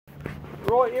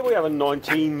Right, here we have a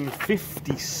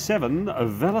 1957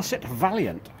 Velocette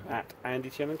Valiant at Andy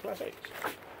Tiernans Classics.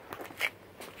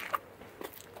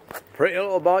 Pretty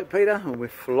little bike, Peter, and we're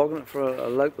flogging it for a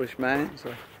localish man.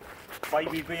 So.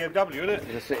 Baby BMW, isn't it?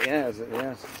 That's it, yeah,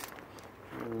 yeah.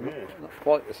 Not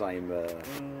quite the same no.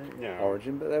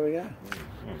 origin, but there we go.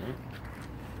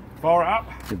 Fire it up.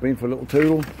 You've been for a little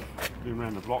toodle. Been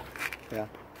around the block. Yeah.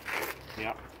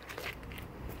 Yeah.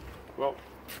 Well,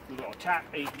 we've got a tap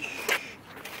each.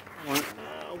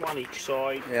 One each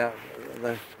side. Yeah.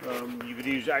 You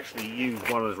could actually use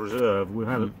one as reserve. We've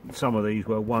had some of these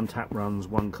where one tap runs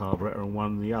one carburettor and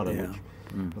one the other, which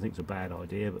I think is a bad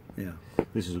idea, but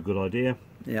this is a good idea.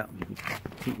 Yeah. You could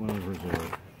keep one as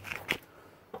reserve.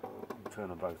 We'll turn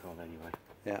them both on anyway.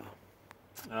 Yeah.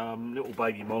 Little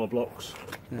baby monoblocks.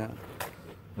 Yeah.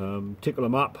 Tickle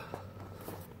them up.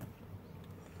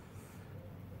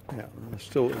 Yeah. I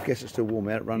guess it's still warm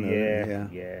out running. Yeah.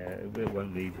 It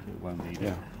won't need.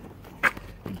 Yeah.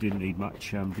 It didn't need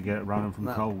much to get it running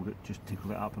from cold. It just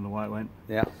tickled it up and away it went.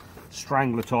 Yeah.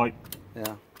 Strangler type.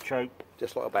 Yeah. Choke.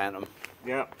 Just like a bantam.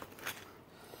 Yeah.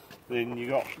 Then you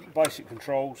got basic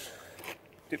controls,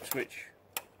 dip switch,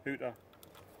 hooter,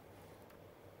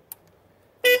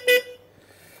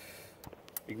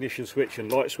 ignition switch and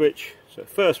light switch. So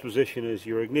first position is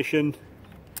your ignition,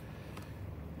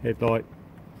 headlight,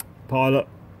 pilot,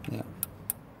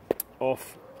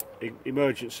 off,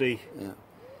 emergency,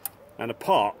 and a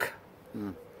park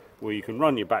where you can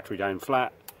run your battery down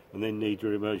flat and then need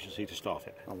your emergency to start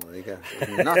it. Oh, there you go.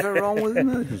 There's nothing wrong with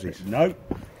emergencies. No.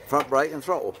 Front brake and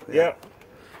throttle. Yeah.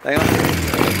 Hang on.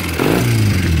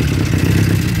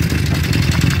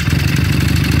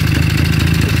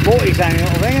 It's sporty sounding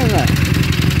little thing, isn't it?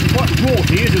 Quite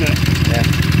sporty, isn't it? Yeah.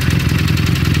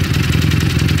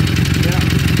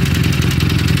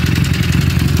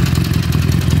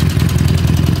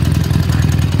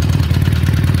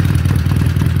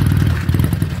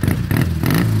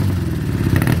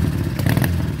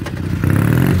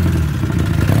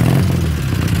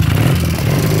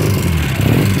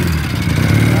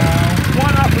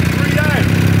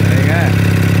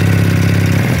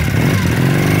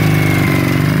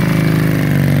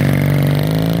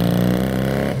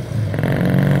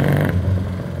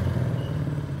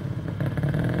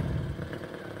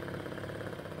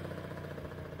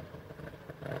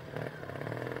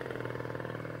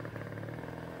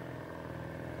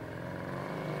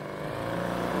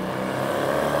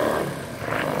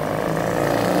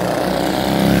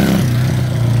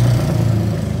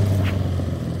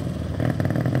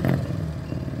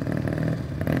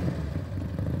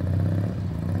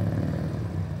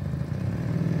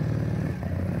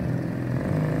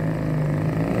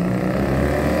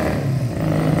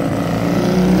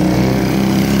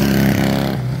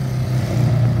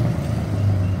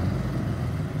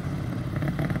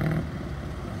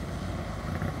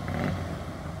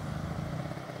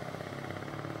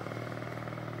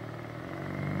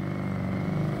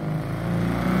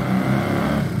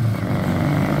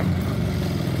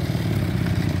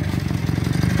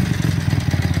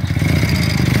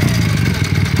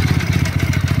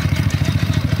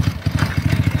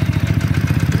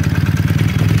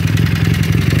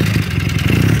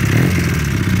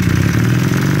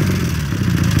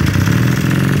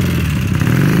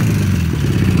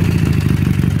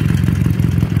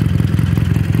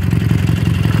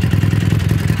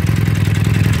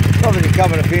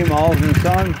 Covered a few miles in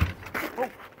time.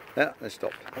 Yeah, they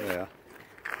stopped. There they are.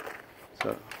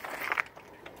 So.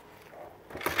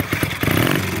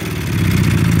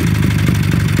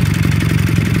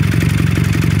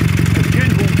 A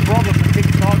gentle prod of the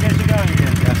kickstart gets it going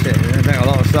again. That's it. It doesn't take a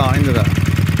lot of starting, does it?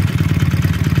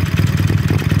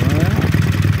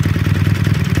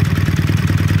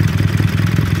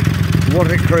 What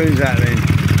did it cruise at then?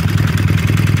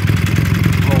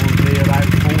 Probably about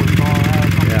 40 miles an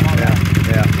hour, something like that.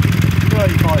 Yeah.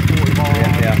 35, 40 miles an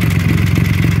hour. Yeah.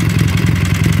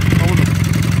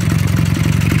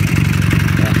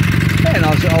 Yeah,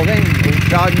 nice little thing.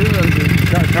 Charging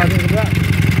the back.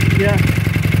 Yeah.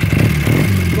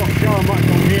 Not showing much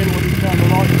on here when you turn the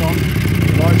lights on.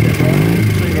 The lights get bright.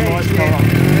 See the lights come up.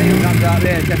 And the needle comes out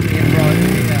there, definitely getting bright.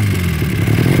 Yeah.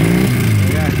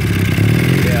 There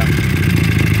we go.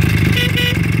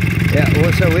 Yeah.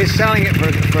 Well, so we're selling it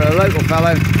for a local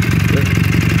fellow.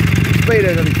 The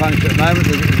speedo doesn't function at the moment.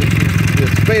 The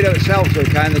speedo itself's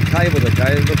okay and the cable's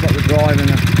okay. It looks like the drive and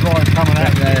the Drive coming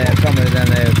out. there, somewhere down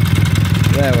there.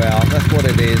 There we are. That's what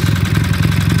it is.